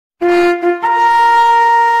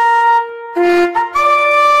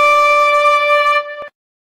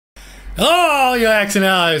you Axis and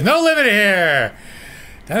Allies. No limit here.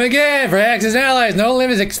 Time again for Axis and Allies. No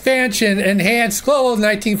limits expansion. Enhanced Global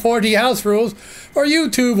 1940 House Rules for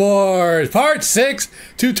YouTube Wars. Part 6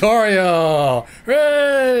 tutorial.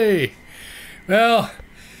 Hooray! Well,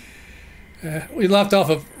 we left off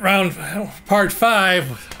of round part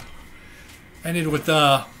 5. Ended with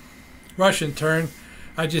the Russian turn.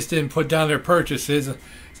 I just didn't put down their purchases.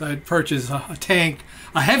 So I purchased a tank,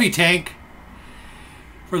 a heavy tank,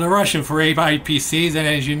 for the Russian for 8 IPCs. And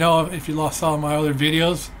as you know, if you saw my other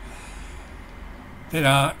videos,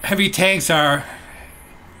 that heavy tanks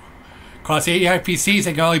cost 8 IPCs.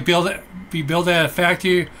 They can only be built at a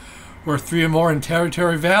factory worth 3 or more in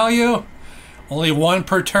territory value. Only 1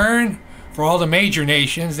 per turn for all the major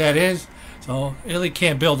nations, that is. So Italy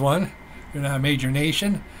can't build one. They're not a major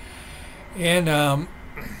nation. And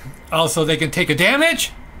also they can take a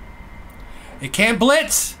damage. They can't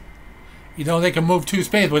blitz. You know, they can move 2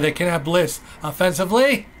 spaces, but they cannot blitz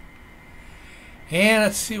offensively. And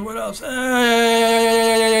let's see what else.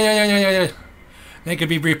 They can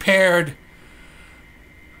be repaired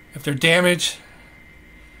if they're damaged.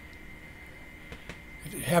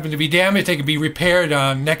 If they happen to be damaged, they can be repaired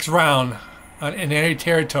next round in any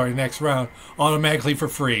territory next round, automatically for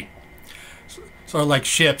free. Sort of like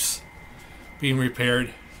ships being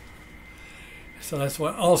repaired. So that's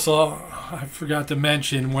what also I forgot to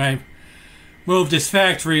mention when I moved this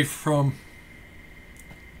factory from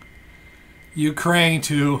Ukraine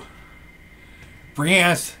to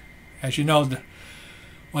Bryansk. As you know,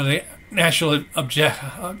 one of the national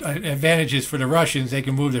advantages for the Russians, they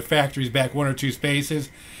can move their factories back 1 or 2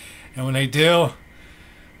 spaces. And when they do,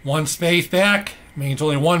 1 space back means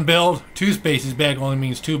only 1 build, 2 spaces back only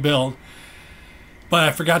means 2 build. But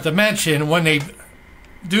I forgot to mention, when they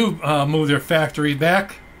do move their factory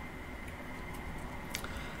back,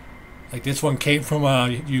 like this one came from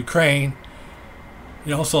Ukraine,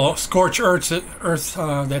 you also scorch earth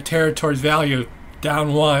that territory's value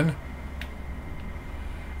down 1,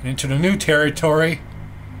 and into the new territory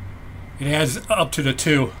it adds up to the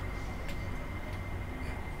 2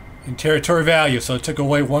 in territory value. So it took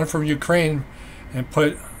away 1 from Ukraine and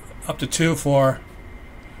put up to 2 for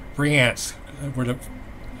Bryansk, where the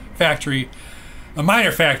factory, a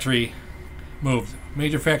minor factory, moved.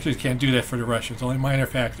 Major factories can't do that for the Russians, only minor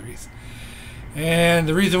factories. And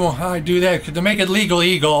the reason why I do that is to make it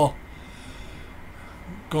legal,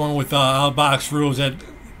 going with out-of-box rules, that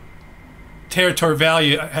territory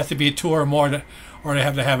value has to be 2 or more, or they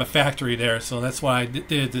have to have a factory there. So that's why I did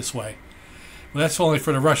it this way. Well, that's only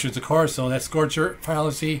for the Russians, of course. So that scorch earth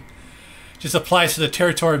policy just applies to the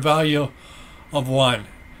territory value of 1.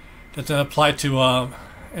 Doesn't apply to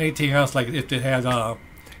anything else, like if it has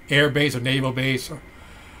air base or naval base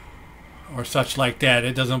or such like that.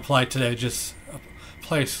 It doesn't apply to that. It just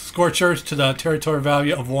applies scorch earth to the territory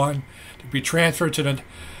value of 1 to be transferred to the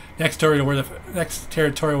next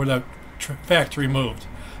territory where the factory moved.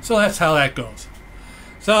 So that's how that goes.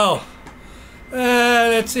 So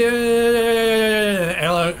that's it.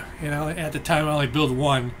 You know, at the time I only built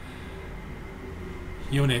 1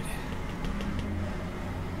 unit.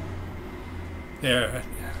 There.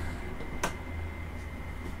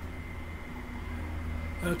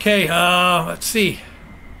 Okay, let's see.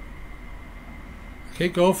 Okay,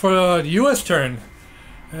 go for the U.S. turn.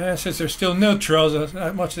 Since they're still neutrals, there's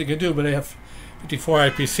not much they can do, but they have 54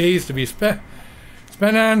 IPCs to be spent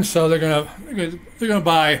on, so they're gonna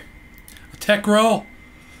buy a tech roll.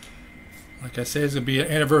 Like I said, it's gonna be an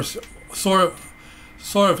anniversary, sort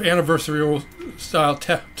of anniversary style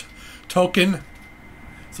token.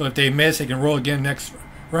 So if they miss, they can roll again next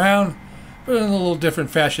round, but in a little different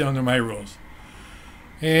fashion under my rules.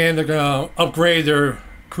 And they're going to upgrade their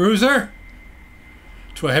cruiser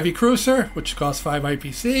to a heavy cruiser, which costs 5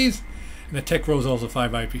 IPCs, and the tech roll is also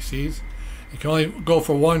 5 IPCs. You can only go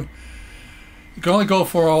for 1. You can only go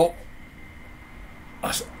for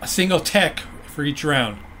a single tech for each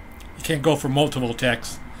round. You can't go for multiple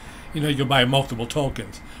techs. You know, you can buy multiple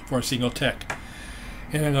tokens for a single tech.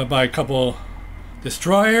 And I'm going to buy a couple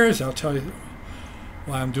destroyers. I'll tell you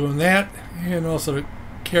why I'm doing that, and also the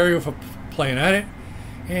carrier for playing at it,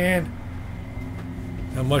 and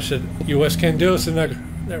how much the U.S. can do. So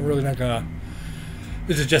they're really not gonna.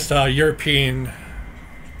 This is just a European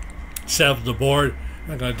setup of the board. I'm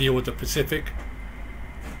not gonna deal with the Pacific.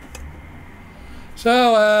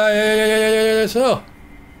 So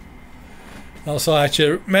also I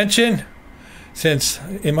should mention, since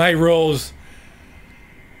in my rules,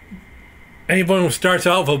 anyone who starts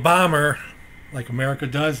out with a bomber, like America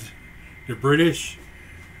does, they're British,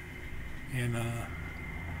 and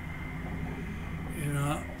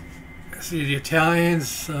see the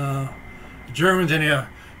Italians, the Germans and the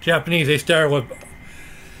Japanese, they started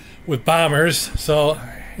with bombers. So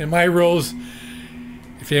in my rules,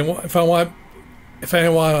 if I didn't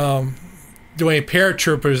want to do any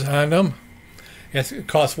paratroopers on them, it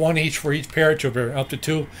costs one each for each paratrooper. Up to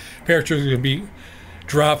 2 paratroopers can be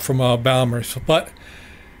dropped from bombers. But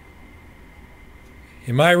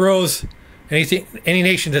in my rules, any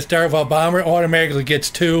nation that starts with a bomber automatically gets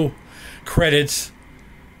 2 credits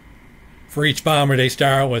for each bomber they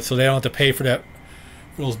start with, so they don't have to pay for that,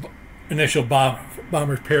 for those initial bomber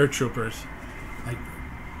paratroopers. Like,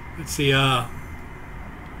 let's see,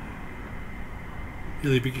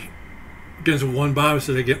 really begins with 1 bomber,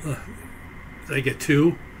 so they get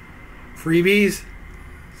 2 freebies.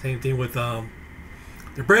 Same thing with the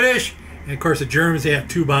British, and of course the Germans, they have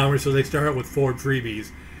 2 bombers, so they start with 4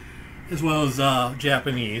 freebies, as well as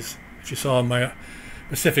Japanese, if you saw in my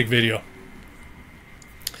Pacific video.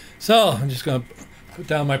 So I'm just going to put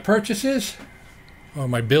down my purchases, or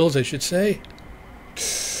my bills, I should say.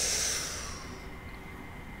 It's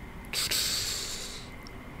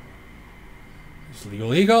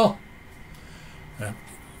legal.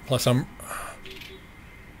 Plus I'm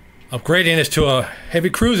upgrading this to a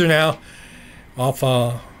heavy cruiser now, off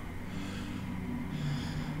the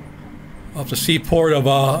seaport of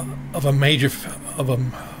a major,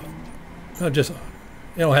 not just,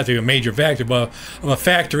 you don't have to be a major factory, but of a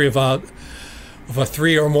factory of a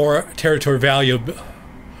 3 or more territory value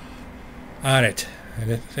on it,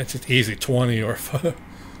 and it's easily 20 or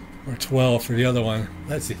 12 for the other one.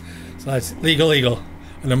 Let's see, so that's legal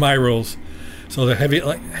under my rules. So the heavy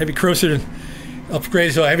cruiser,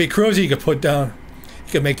 upgraded to a heavy cruiser, you can put down,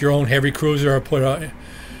 you can make your own heavy cruiser, or put a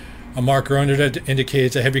marker under that to indicate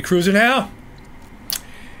it's a heavy cruiser now.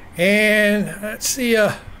 And let's see,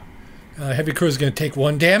 heavy cruiser is going to take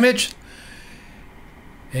 1 damage,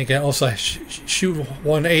 and you can also shoot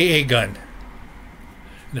 1 AA gun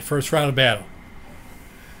in the first round of battle.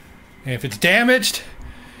 And if it's damaged,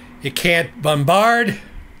 it can't bombard.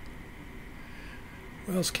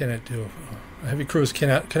 What else can it do? A heavy cruiser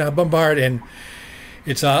cannot bombard, and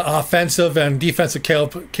its offensive and defensive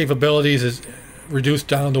capabilities is reduced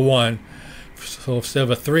down to 1. So instead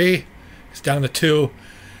of a 3, it's down to 2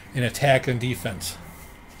 in attack and defense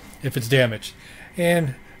if it's damaged.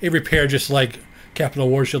 And it repaired just like capital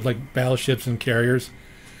warships, like battleships and carriers.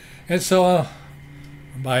 And so I'm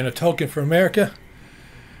buying a token for America.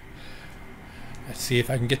 Let's see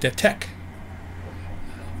if I can get that tech.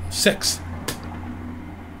 6.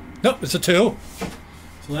 Nope, it's a 2.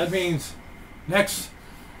 So that means next,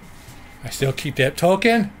 I still keep that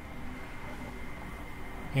token.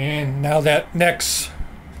 And now that next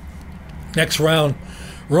round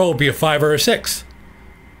roll will be a 5 or a 6,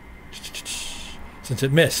 since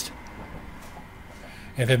it missed.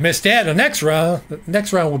 And if it missed that, the next round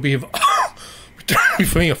will be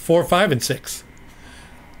between a 4, 5, and 6.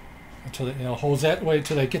 Until it holds that way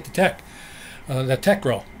until they get the tech, that tech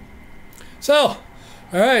roll. So,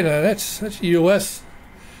 all right, that's U.S.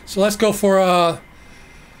 So let's go for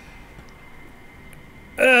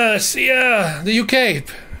let's see, the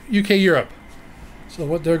UK Europe. So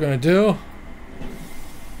what they're going to do,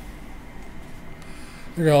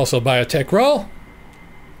 they're going to also buy a tech roll.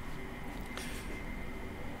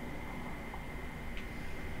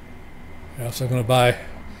 They're also going to buy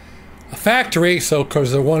a factory, so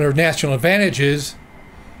because they're one of their national advantages.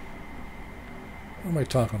 What am I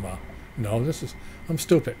talking about? No, I'm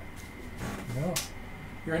stupid. No,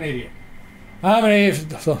 you're an idiot. I'm an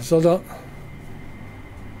idiot, so don't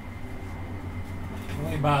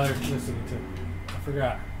even bother listening to. I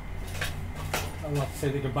forgot. I want to say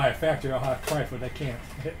they could buy a factory at a high price, but they can't.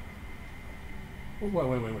 Wait.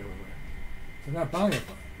 They're not buying it.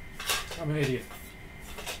 I'm an idiot.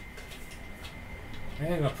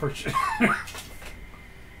 And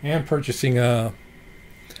purchasing a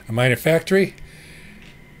minor factory.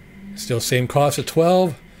 Still same cost of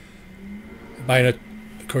 12. Of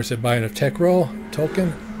course, they're buying a tech roll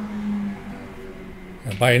token.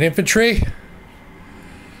 Buying infantry.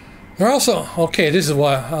 They're also, okay, this is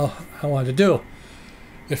what I wanted to do.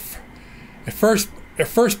 If first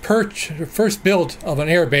build of an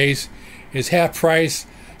air base is half price,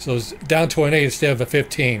 so it's down to an 8 instead of a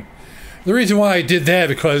 15. The reason why I did that,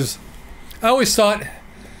 because I always thought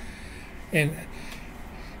in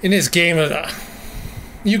this game,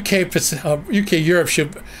 UK Europe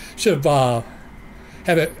should have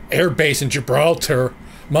an air base in Gibraltar,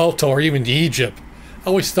 Malta, or even Egypt. I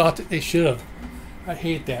always thought that they should have. I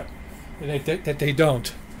hate that they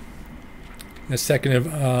don't. The second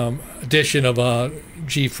edition of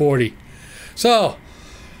G40. So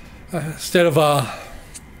instead of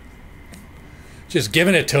just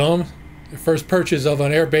giving it to them, the first purchase of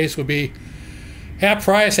an air base would be half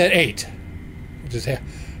price at 8, which is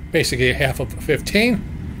basically half of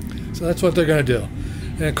 15. So that's what they're going to do.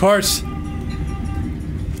 And of course,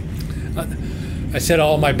 I said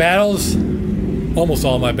all my battles, almost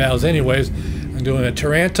all my battles anyways. I'm doing a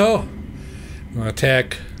Taranto. I'm going to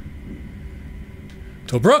attack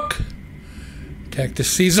Tobruk. Attack the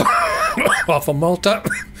Caesar off of Malta.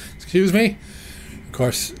 Excuse me. Of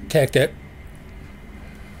course, attack that.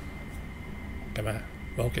 Come on,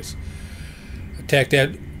 focus. Attack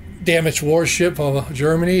that damaged warship of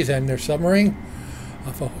Germany's and their submarine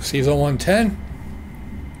off of Caesar 110.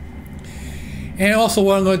 And also,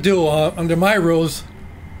 what I'm going to do under my rules,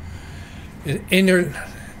 in there.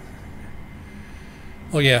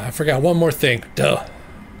 Oh yeah, I forgot one more thing. Duh.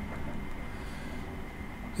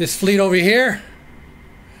 This fleet over here,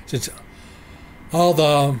 since all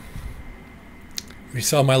the we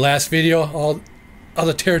saw my last video, all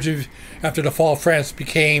the territories after the fall of France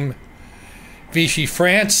became Vichy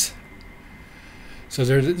France. So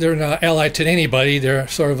they're not allied to anybody. They're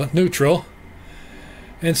sort of neutral.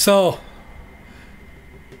 And so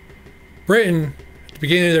Britain, at the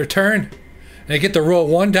beginning of their turn, they get to roll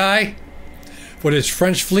 1 die for this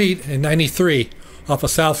French fleet in '93 off of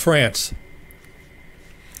South France.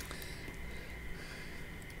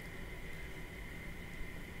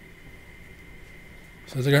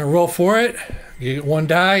 So they're going to roll for it. You get 1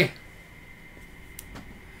 die.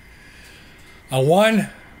 A 1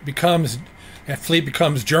 becomes, that fleet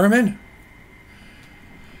becomes German.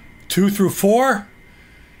 2 through 4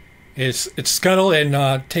 it's scuttled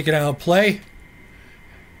and taken out of play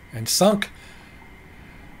and sunk.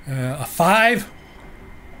 A 5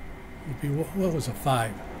 would be, what was a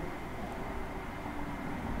 5?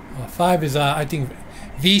 A 5 is I think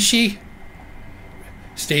Vichy,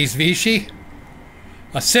 stays Vichy.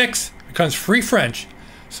 A 6 becomes Free French.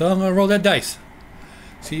 So I'm gonna roll that dice.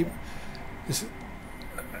 See, this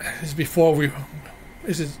is before we.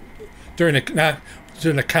 This is during the not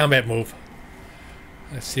during the combat move.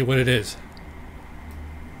 Let's see what it is.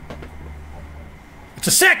 It's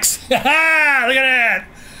a 6. Look at that.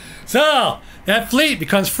 So that fleet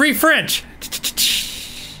becomes Free French.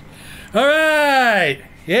 All right,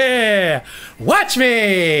 yeah. Watch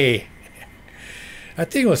me. I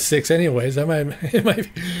think it was 6 anyways. It might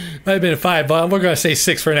have been a 5, but we're going to say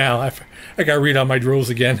 6 for now. I got to read on my rules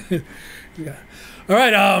again. Yeah. All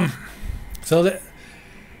right, so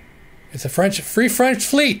it's a Free French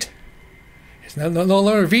fleet. It's no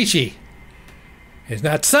longer Vichy. It's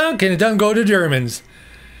not sunk, and it doesn't go to Germans.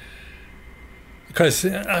 Because,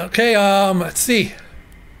 okay, let's see.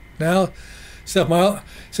 Now,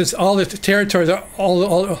 since all the territories,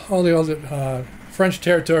 all the other French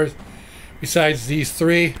territories, besides these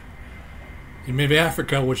 3 in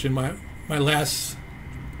mid-Africa, which in my last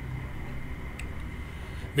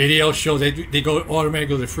video showed they go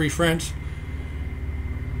automatically to Free French.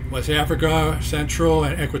 West Africa, Central,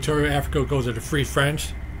 and Equatorial Africa goes to the Free French.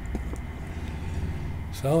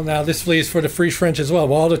 So now this fleet is for the Free French as well.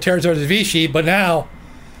 Well, all the territories of Vichy, but now,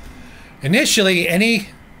 initially, any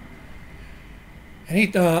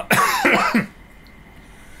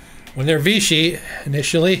when they're Vichy,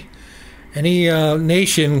 initially, any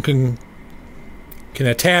nation can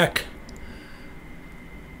attack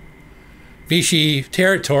Vichy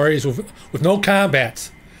territories with no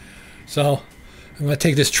combats. So I'm going to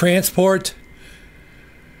take this transport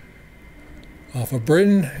off of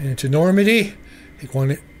Britain into Normandy. Take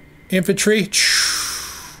 1 infantry.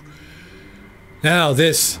 Now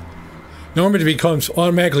this Normandy becomes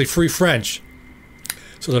automatically Free French.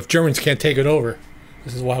 So the Germans can't take it over.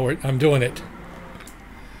 This is why I'm doing it.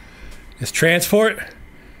 This transport,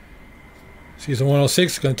 Caesar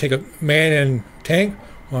 106, is going to take a man and tank.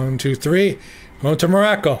 1, 2, 3. Going to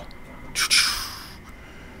Morocco.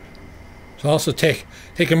 So also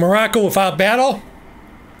taking Morocco without battle.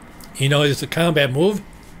 You know, it's a combat move.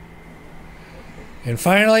 And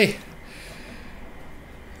finally,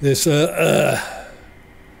 this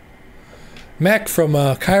mech from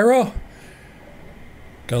Cairo,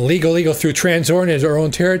 gonna legally go through Transjordan as our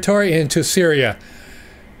own territory into Syria,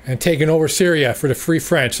 and taking over Syria for the Free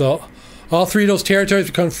French. So all 3 of those territories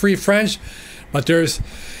become Free French, but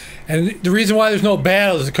and the reason why there's no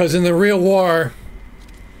battles is because in the real war,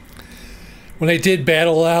 when they did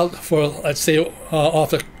battle out for, let's say,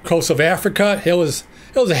 off the coast of Africa, it was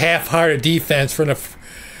a half-hearted defense for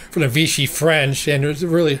the Vichy French, and it was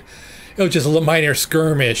just a minor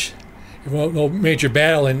skirmish, no major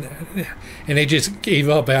battle, and they just gave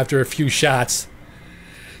up after a few shots.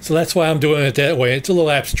 So that's why I'm doing it that way. It's a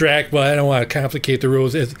little abstract, but I don't want to complicate the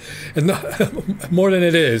rules more than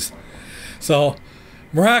it is. So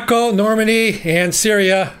Morocco, Normandy, and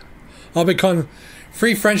Syria all become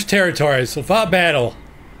free French territories without battle.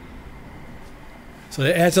 So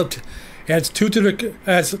it adds to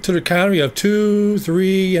the economy of 2,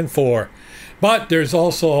 3, and 4. But there's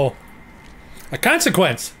also a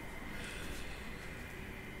consequence.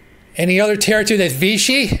 Any other territory that's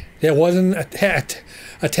Vichy that wasn't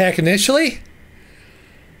attacked initially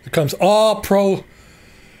becomes all pro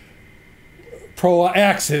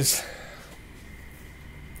Axis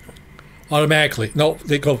automatically. No,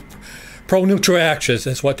 they go pro neutral Axis.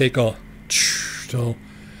 That's what they go. So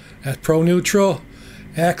that's pro neutral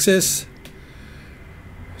Axis.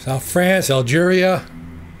 South France, Algeria,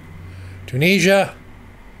 Tunisia.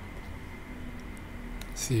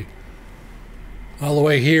 Let's see. All the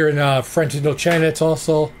way here in French Indochina, it's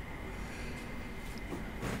also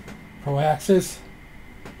pro-Axis,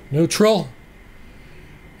 neutral,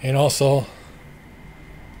 and also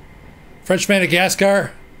French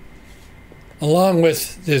Madagascar, along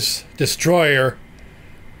with this destroyer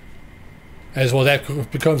as well.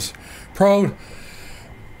 That becomes pro-Axis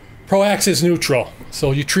neutral.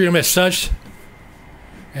 So you treat them as such.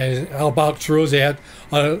 And how about through they had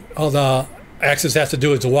all the Axis has to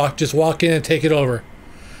do is to just walk in and take it over.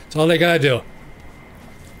 That's all they gotta do.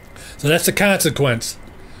 So that's the consequence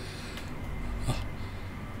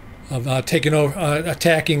of taking over,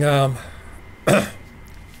 attacking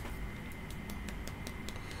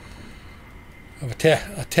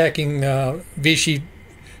attacking Vichy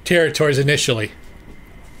territories initially.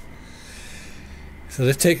 So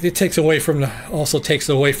it takes away from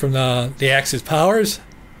the Axis powers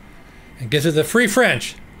and gives it the Free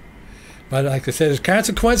French. But like I said, there's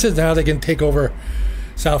consequences. Now they can take over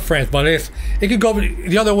South France. But it could go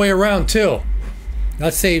the other way around too.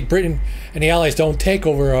 Let's say Britain and the Allies don't take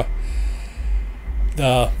over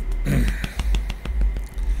those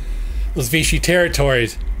Vichy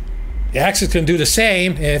territories. The Axis can do the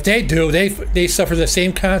same, and if they do, they suffer the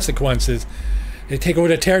same consequences. They take over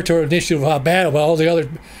the territory initially without battle, but all the other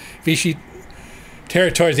Vichy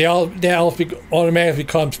territories, they all automatically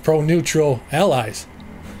becomes pro-neutral allies.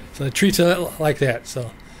 So it treats it like that.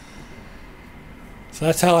 So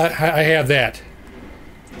that's how I have that.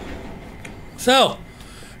 So,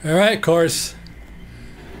 all right, of course,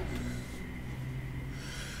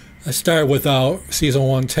 I start with season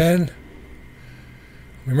 110.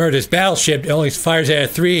 Remember, this battleship only fires at a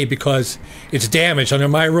 3 because it's damaged. Under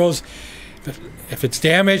my rules, if it's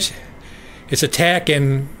damaged, its attack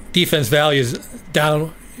and defense value is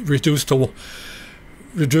down, reduced to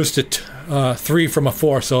 3 from a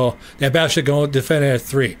 4. So that battleship can only defend at a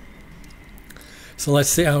 3. So let's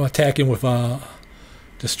say I'm attacking with a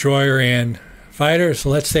destroyer and fighter. So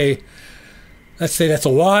let's say that's a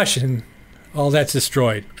wash and all that's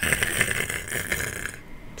destroyed.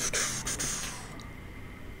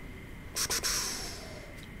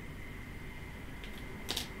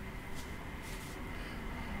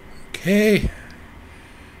 Okay,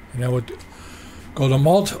 and I would go to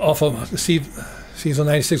Malta off of the season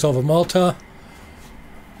 96 off of Malta,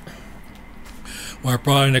 where I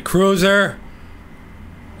brought in a cruiser,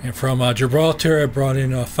 and from Gibraltar I brought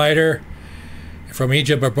in a fighter, and from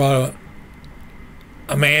Egypt I brought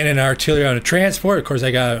a man and artillery on a transport. Of course, I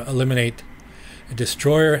got to eliminate a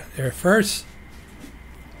destroyer there first,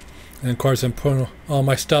 and of course I'm putting all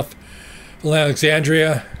my stuff from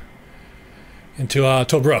Alexandria into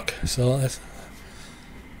Tobruk. So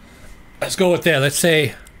let's go with that. Let's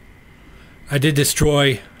say I did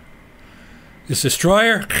destroy this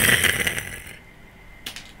destroyer.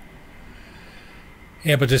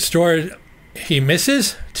 Yeah, but the destroyer, he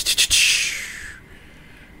misses.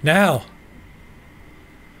 Now,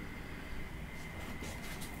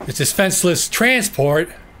 it's this defenseless transport.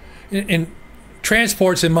 In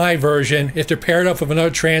transports in my version, if they're paired up with another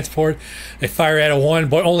transport, they fire at a 1,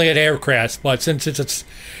 but only at aircrafts. But since it's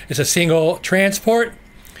a single transport,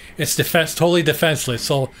 it's totally defenseless.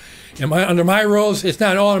 So under my rules, it's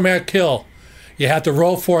not an automatic kill. You have to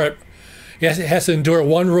roll for it. It has to endure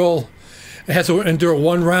one roll. It has to endure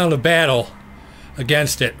one round of battle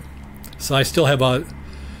against it. So I still have a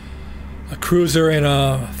cruiser and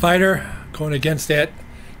a fighter going against that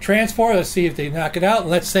transport. Let's see if they knock it out.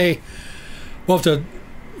 Let's say both the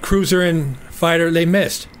cruiser and fighter, they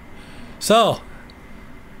missed. So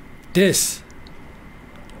this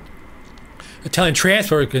Italian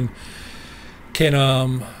transport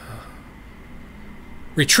can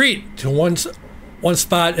retreat to one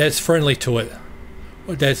spot that's friendly to it.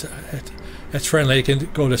 That's friendly. It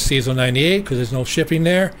can go to season 98 because there's no shipping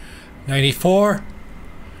there. 94,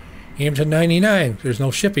 even to 99. There's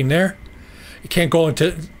no shipping there. You can't go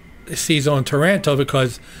into the season Taranto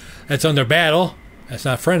because that's under battle. That's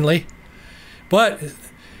not friendly. But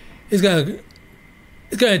he's gonna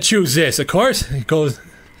choose this, of course. He goes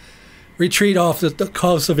retreat off the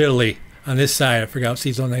coast of Italy on this side. I forgot,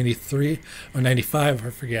 season 93 or 95, I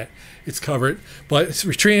forget. It's covered. But it's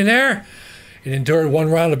retreating there. It endured one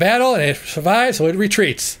round of battle and it survived, so it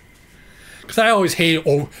retreats. Because I always hated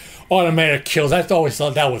automatic kills. I always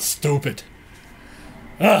thought that was stupid.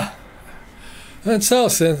 And so,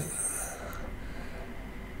 since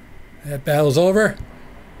that battle's over,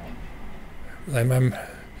 let my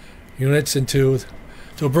units into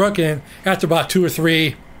Tobruk, and after about 2 or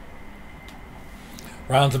 3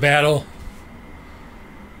 rounds of battle,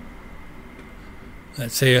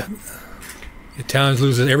 let's say the Italians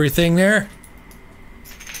loses everything there,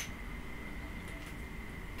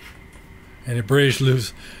 and the British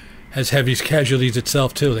has heavy casualties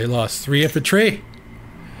itself too. They lost 3 infantry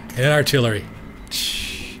and artillery.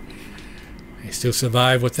 They still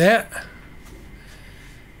survive with that.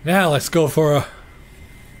 Now let's go for a.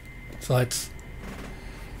 So let's.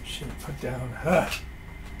 Should put down.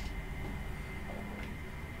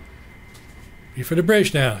 Be for the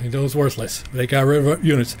British now. Those worthless. They got rid of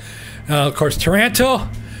units. Now, of course, Taranto.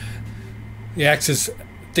 The Axis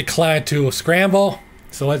declined to a scramble,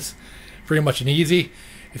 so it's pretty much an easy.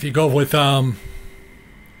 If you go with low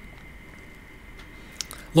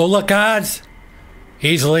luck odds,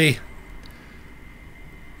 easily.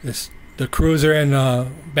 The cruiser and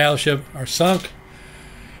battleship are sunk,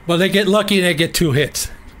 but they get lucky and they get 2 hits.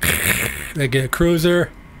 They get a cruiser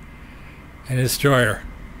and a destroyer.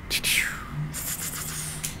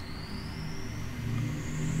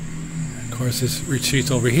 Of course, this retreats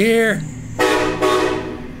over here.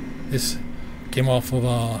 This came off of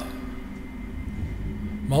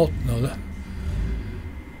Malta. No,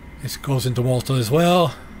 this goes into Malta as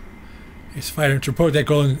well. It's fighting support.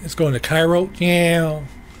 It's going to Cairo. Yeah.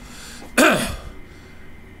 Of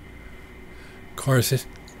course,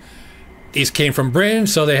 these came from Britain,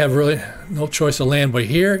 so they have really no choice to land but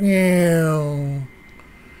here. Yeah.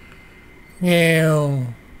 Yeah.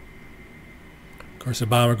 Of course, the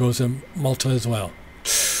bomber goes to Malta as well.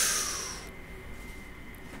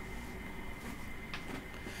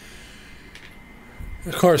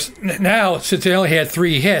 Of course, now, since they only had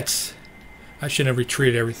 3 hits, I shouldn't have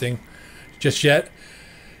retreated everything just yet.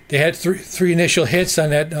 They had three initial hits on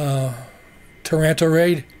that Taranto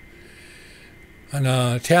raid on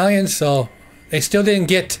Italians, so they still didn't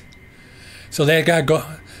get. So they got go.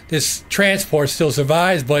 This transport still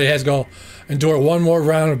survives, but it has to go endure one more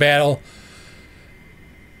round of battle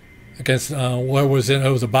against what was it? It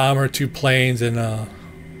was a bomber, 2 planes, and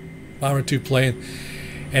bomber, 2 planes,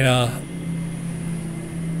 and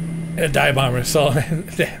a dive bomber. So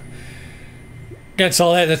against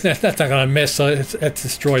all that, that's not going to miss. So it's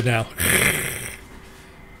destroyed now.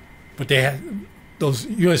 But those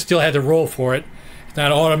units still had to roll for it. It's not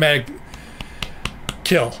an automatic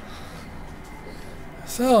kill.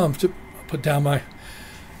 So I'll put down I'll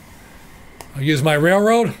use my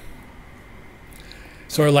railroad.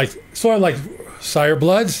 Sort of like Sire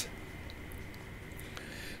Bloods.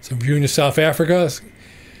 Some Union South Africa.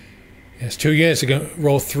 It's 2 units. It's going to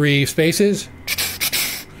roll 3 spaces.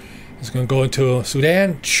 It's going to go into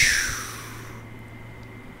Sudan.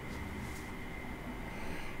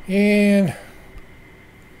 And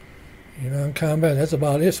non-combat. That's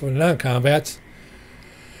about it for the non-combats.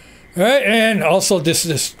 All right, and also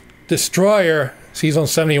this destroyer, Season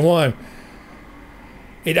 71.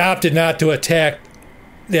 It opted not to attack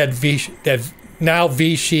that now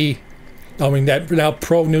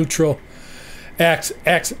pro-neutral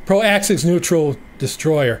pro-Axis neutral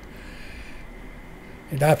destroyer.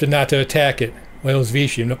 It opted not to attack it when it was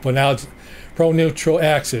Vichy, but now it's pro-neutral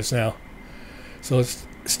Axis now. So it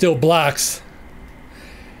still blocks.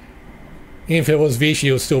 Even if it was Vichy,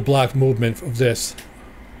 it would still block movement of this.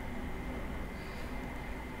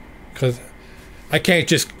 Because I can't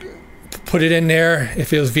just put it in there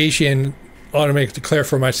if it was Vichy and automatically declare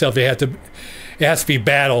for myself. It has to be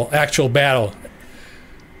battle, actual battle.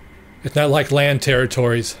 It's not like land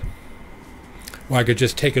territories where I could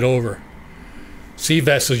just take it over. Sea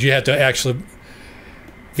vessels, you have to actually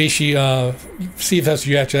Vichy sea vessels,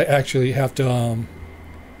 you actually have to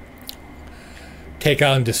take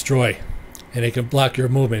out and destroy, and they can block your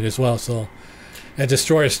movement as well. So that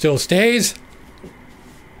destroyer still stays.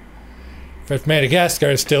 But Madagascar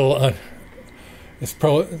is still it's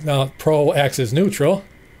pro-Axis neutral.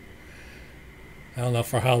 I don't know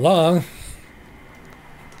for how long.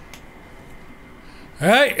 All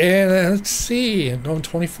right, and let's see. I'm going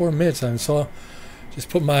 24 minutes on, so just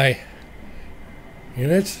put my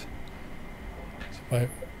units.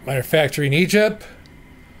 My factory in Egypt.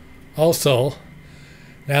 Also,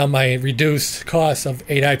 Now my reduced cost of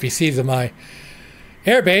 8 IPCs in my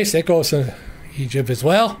air base, it goes to Egypt as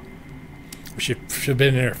well. Which should have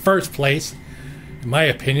been in their first place, in my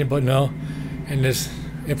opinion, but no. And this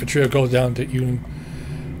infantry goes down to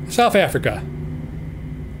South Africa.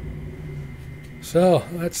 So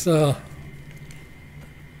that's going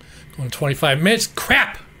 25 minutes.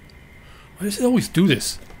 Crap! Why does it always do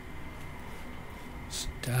this?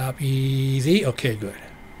 Stop easy. Okay, good.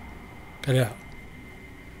 Cut it out.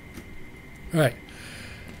 All right.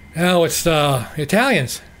 Now it's the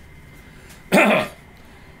Italians. Okay.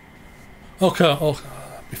 Oh,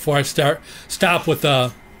 before I stop with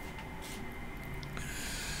the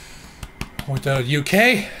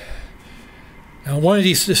UK. Now, one of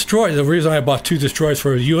these destroyers. The reason I bought 2 destroyers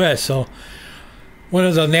for the U.S. So, one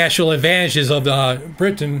of the national advantages of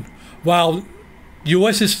Britain, while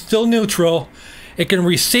U.S. is still neutral, it can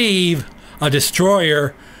receive a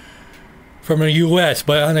destroyer from the U.S.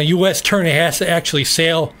 But on a U.S. turn, it has to actually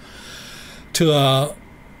sail to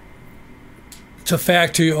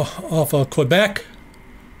factory off of Quebec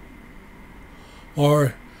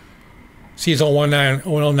or Season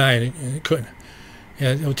 109. It couldn't.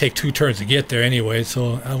 Yeah, it would take 2 turns to get there anyway.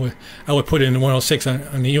 So I would put it in 106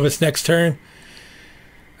 on the U.S. next turn.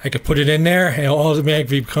 I could put it in there, and it'll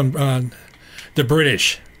automatically become the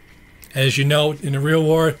British. As you know, in the real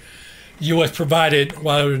war, the U.S. provided,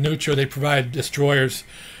 while they were neutral, they provided destroyers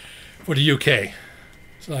for the UK.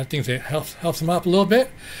 So I think that helps them out a little bit.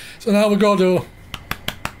 So now we'll go to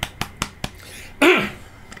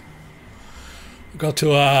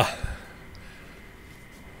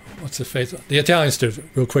what's the face? The Italians do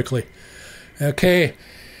real quickly. Okay,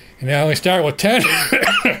 and now we start with 10.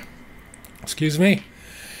 Excuse me.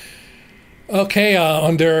 Okay,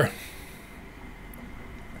 under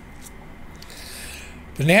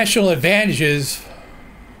the national advantages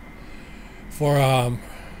for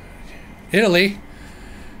Italy,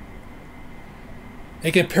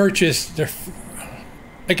 they can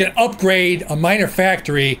they can upgrade a minor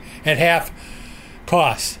factory at half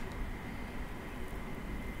cost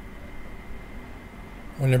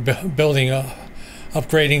when they're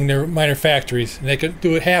upgrading their minor factories. And they can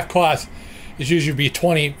do it half cost. It's usually be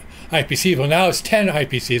 20 IPCs, but now it's 10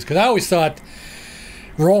 IPCs. Because I always thought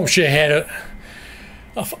Rome should have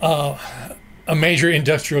had a major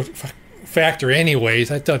industrial factory anyways.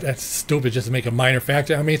 I thought that's stupid just to make a minor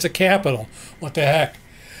factory. I mean, it's a capital. What the heck?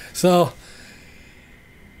 So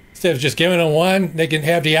instead of just giving them one, they can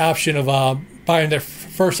have the option of buying their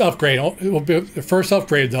first upgrade. It will be the first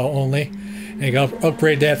upgrade though only. They can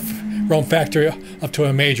upgrade that Rome factory up to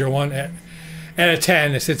a major one at a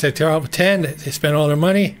 10. Since they're up 10, they spend all their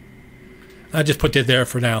money. I just put it there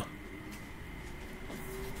for now.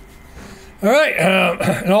 All right,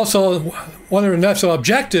 and also one of the national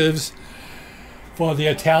objectives for the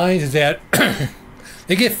Italians is that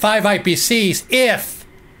they get 5 IPCs if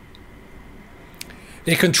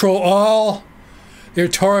they control all their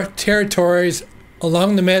territories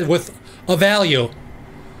along the Med with a value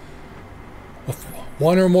of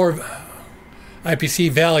 1 or more IPC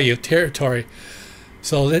value territory.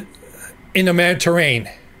 So that in the Mediterranean,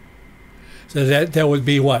 so that would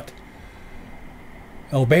be what?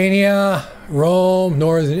 Albania, Rome,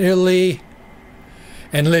 Northern Italy,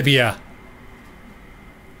 and Libya.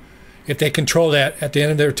 If they control that at the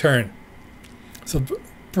end of their turn. So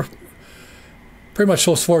pretty much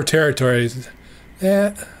those 4 territories.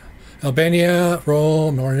 Albania,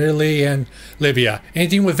 Rome, Northern Italy, and Libya.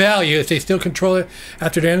 Anything with value, if they still control it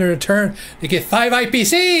after the end of their turn, they get 5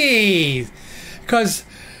 IPCs. Because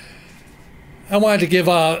I wanted to give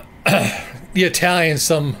the Italians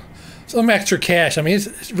some extra cash. I mean,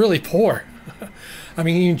 it's really poor. I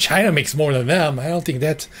mean, even China makes more than them. I don't think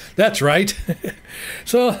that's right.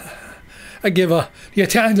 So I give the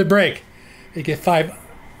Italians a break. They get 5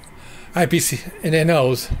 IPC and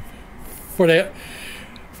NOs for the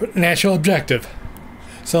national objective.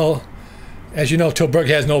 So, as you know, Tobruk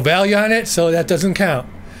has no value on it, so that doesn't count.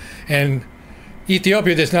 And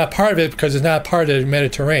Ethiopia is not part of it because it's not part of the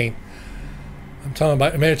Mediterranean. I'm talking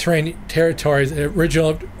about Mediterranean territories, the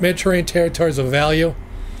original Mediterranean territories of value.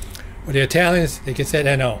 With the Italians, they get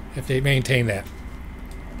that NO if they maintain that.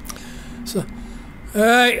 So, all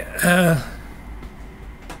right.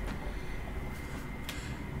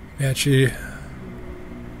 Actually,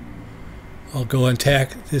 I'll go and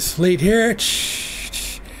attack this fleet here.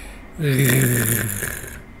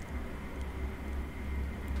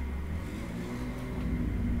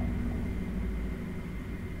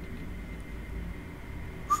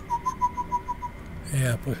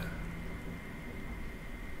 Yeah, but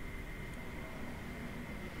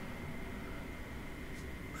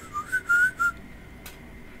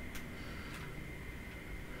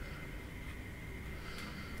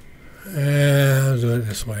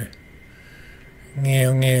this way.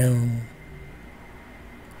 Meow, meow.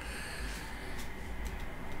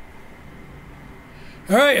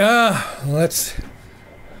 All right, let's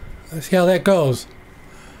see how that goes.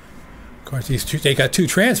 Of course, they got two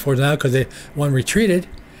transports now because one retreated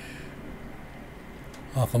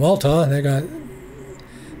off of Malta, and they're gonna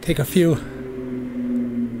take a few.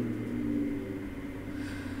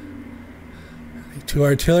 Two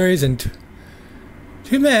artilleries and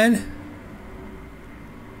two men.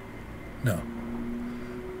 No.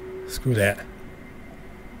 Screw that.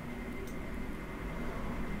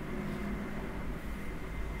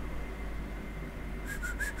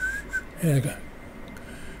 And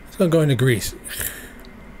it's going to go into Greece.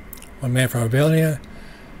 One man from Albania.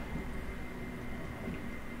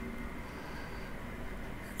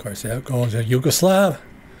 Of course, that goes to Yugoslav.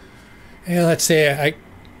 And let's say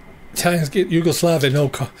Italians get Yugoslav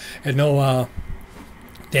at no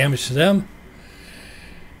damage to them.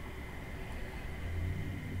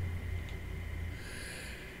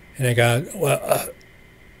 And I got a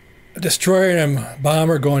destroyer and a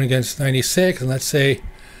bomber going against 96, and let's say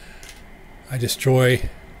I destroy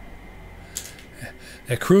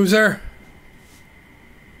that cruiser.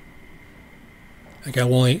 I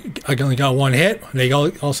only got one hit. They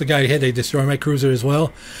also got a hit. They destroy my cruiser as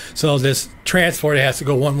well. So this transport has to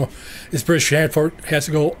go one more. This British transport has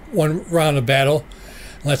to go one round of battle.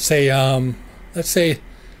 Let's say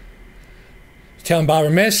Italian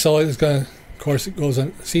bomber missed. So it's going to, of course, it goes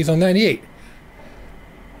on sees on 98.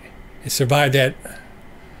 It survived that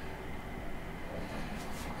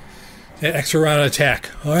extra round of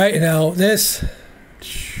attack. All right, now this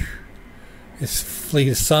fleet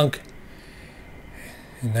is sunk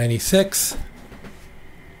in 96.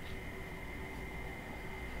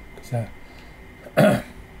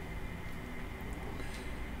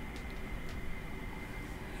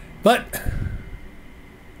 But it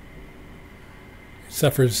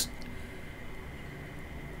suffers.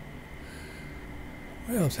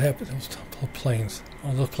 What else happened? Those planes.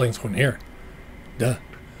 Oh, those planes went here. Duh.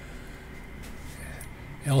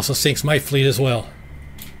 It also sinks my fleet as well.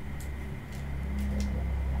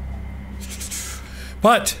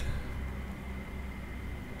 But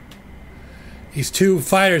these two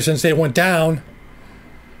fighters, since they went down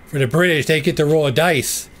for the British, they get to roll a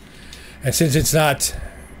dice. And since it's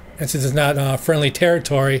not friendly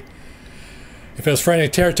territory, if it was friendly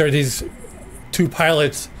territory, these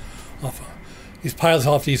pilots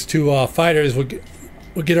off these two fighters would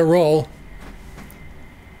get a roll.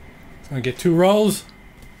 So I get two rolls.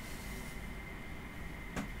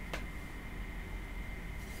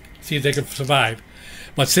 See if they can survive.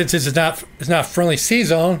 But since it's not friendly sea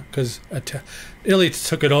zone, because Italy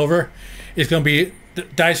took it over, it's going to be the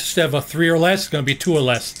dice instead of a 3 or less, it's going to be 2 or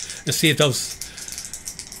less to see if those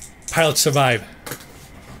pilots survive.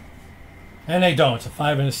 And they don't. It's a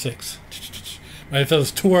 5 and a 6. But if it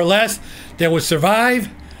was 2 or less, they would survive.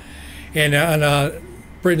 And on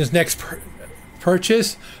Britain's next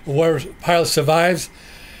purchase, where pilot survives,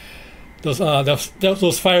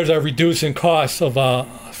 those fighters are reduced in cost of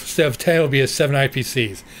instead of 10 will be at 7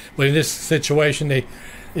 IPCs. But in this situation, they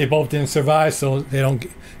both didn't survive, so they don't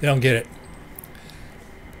get it.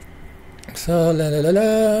 So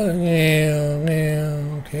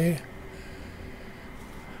okay.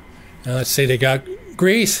 Now let's say they got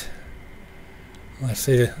Greece. Let's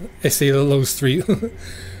say they lose three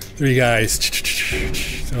guys.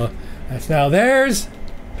 So that's now theirs.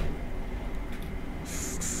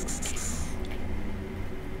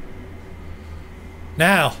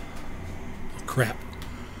 Now, oh crap!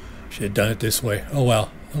 Should have done it this way. Oh well,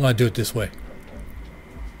 I'm gonna do it this way.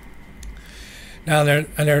 Now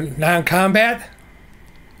they're non-combat.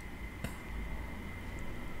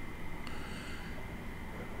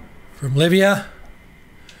 From Libya,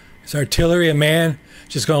 it's artillery. A man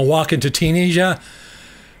just going to walk into Tunisia,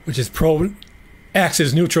 which is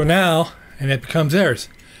Axis neutral now, and it becomes theirs.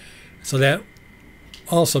 So that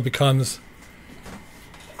also becomes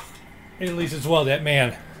Italy's as well. That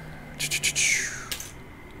man.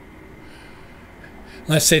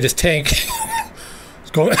 Let's say this tank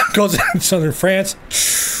goes in southern France,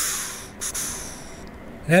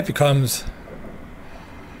 and that becomes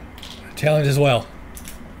Italian as well.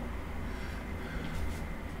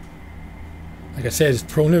 Like I said, it's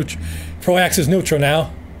pro-Axis neutral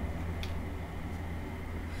now.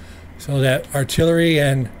 So that artillery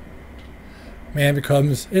and man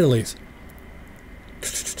becomes Italy's.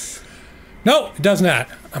 No, it does not.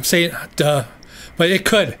 I'm saying, duh. But it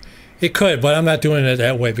could. It could, but I'm not doing it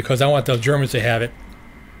that way because I want the Germans to have it.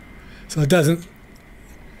 So it doesn't.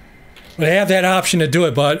 But I have that option to do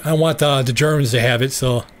it, but I want the Germans to have it,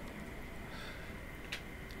 so.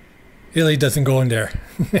 Italy doesn't go in there.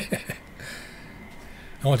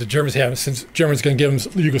 I want the Germans to have it, since Germans going to give them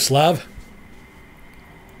Yugoslav.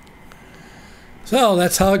 So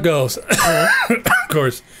that's how it goes. Of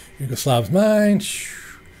course, Yugoslav's mine.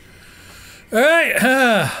 All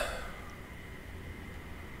right.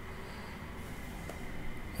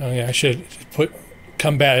 Oh yeah, I should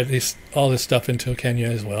combat at least all this stuff into Kenya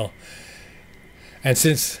as well. And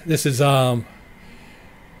since this is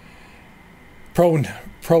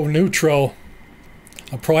pro-neutral,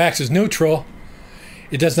 pro-axis neutral,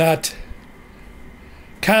 it does not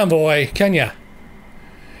convoy Kenya.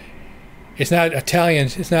 It's not Italian.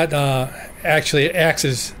 It's not actually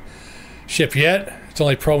Axis ship yet. It's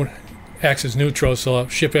only pro-axis neutral, so a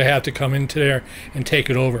ship will have to come into there and take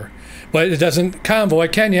it over. But it doesn't convoy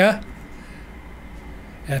Kenya.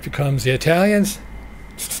 That becomes the Italians.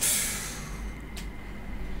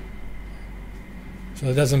 So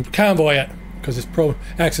it doesn't convoy it because it's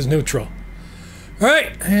pro-axis neutral. All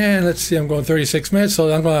right, and let's see. I'm going 36 minutes,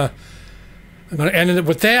 so I'm gonna end it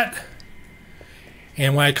with that.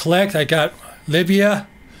 And when I collect, I got Libya,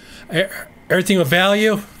 everything of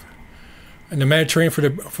value, and the Mediterranean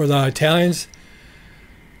for the Italians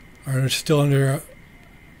are still under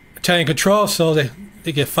Italian control, so they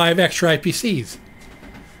get 5 extra IPCs.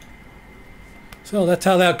 So that's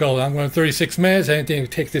how that goes. I'm going 36 minutes. I didn't think it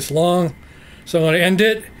would take this long, so I'm going to end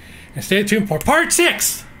it. And stay tuned for part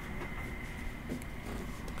 6.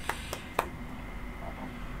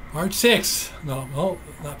 Part 6. No,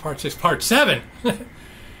 not part 6. Part 7.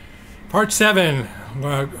 Part 7.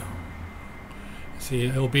 Let's see,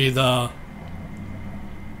 it'll be the...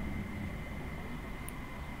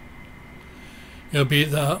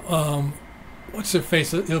 what's their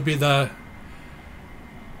face? It'll be the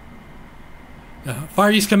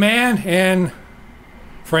Far East Command and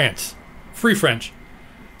France. Free French.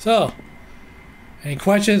 So, any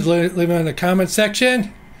questions, leave them in the comment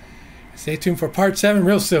section. Stay tuned for part 7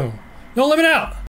 real soon. No limit out!